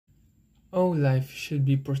All life should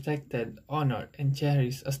be protected, honored, and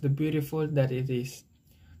cherished as the beautiful that it is.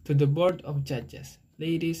 To the Board of Judges,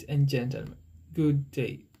 ladies and gentlemen, good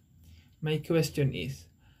day. My question is,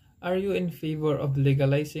 are you in favor of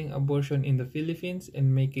legalizing abortion in the Philippines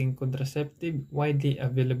and making contraceptive widely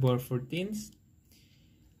available for teens?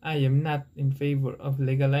 I am not in favor of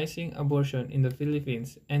legalizing abortion in the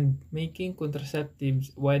Philippines and making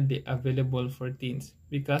contraceptives widely available for teens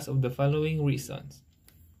because of the following reasons.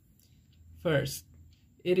 First,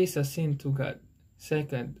 it is a sin to God.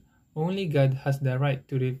 Second, only God has the right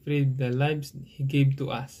to retrieve the lives He gave to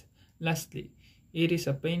us. Lastly, it is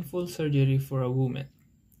a painful surgery for a woman.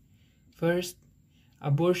 First,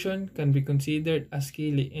 abortion can be considered as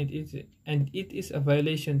killing and it is a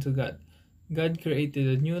violation to God. God created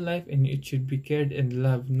a new life and it should be cared and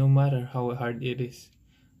loved no matter how hard it is.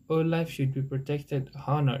 All life should be protected,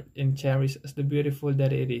 honored, and cherished as the beautiful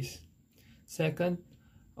that it is. Second,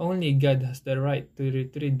 only God has the right to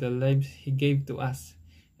retrieve the lives He gave to us.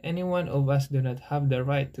 Any one of us do not have the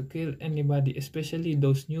right to kill anybody, especially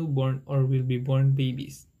those newborn or will be born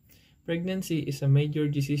babies. Pregnancy is a major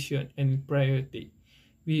decision and priority,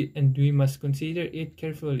 we must consider it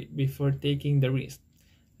carefully before taking the risk.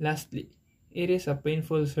 Lastly, it is a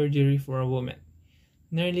painful surgery for a woman.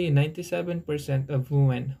 Nearly 97% of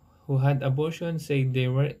women who had abortion say they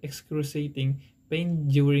were excruciating pain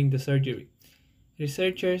during the surgery.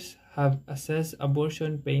 Researchers have assessed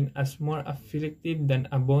abortion pain as more afflictive than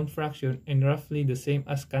a bone fracture and roughly the same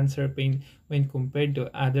as cancer pain when compared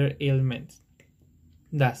to other ailments.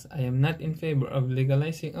 Thus, I am not in favor of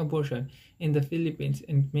legalizing abortion in the Philippines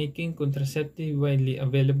and making contraceptive widely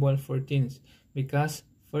available for teens because,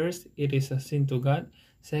 first, it is a sin to God.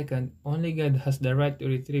 Second, only God has the right to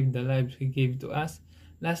retrieve the lives He gave to us.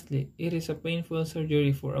 Lastly, it is a painful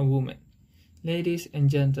surgery for a woman. Ladies and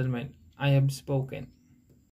gentlemen, I have spoken.